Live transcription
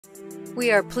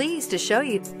We are pleased to show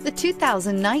you the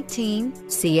 2019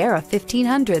 Sierra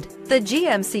 1500. The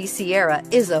GMC Sierra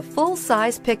is a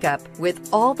full-size pickup with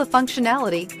all the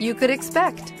functionality you could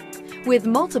expect. With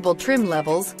multiple trim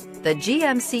levels, the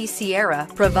GMC Sierra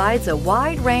provides a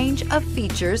wide range of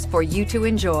features for you to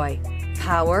enjoy.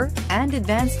 Power and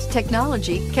advanced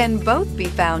technology can both be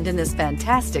found in this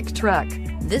fantastic truck.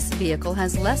 This vehicle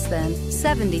has less than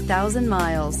 70,000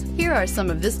 miles. Here are some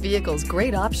of this vehicle's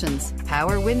great options: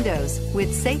 power windows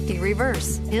with safety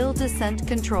reverse, hill descent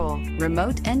control,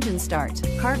 remote engine start,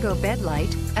 cargo bed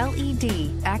light,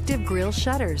 LED, active grille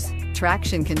shutters,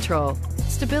 traction control,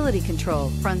 stability control,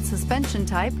 front suspension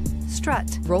type,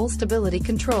 strut, roll stability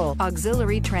control,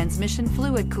 auxiliary transmission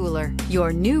fluid cooler.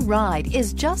 Your new ride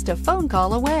is just a phone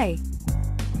call away.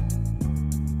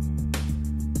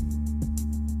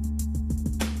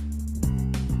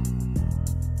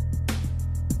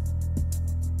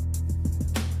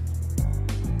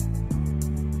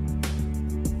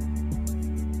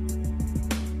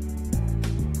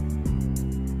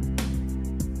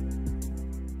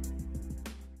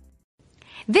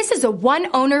 This is a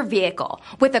one-owner vehicle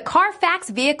with a Carfax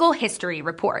Vehicle History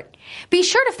Report. Be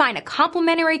sure to find a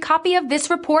complimentary copy of this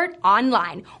report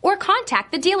online or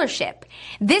contact the dealership.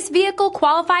 This vehicle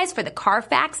qualifies for the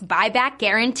Carfax Buyback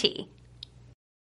Guarantee.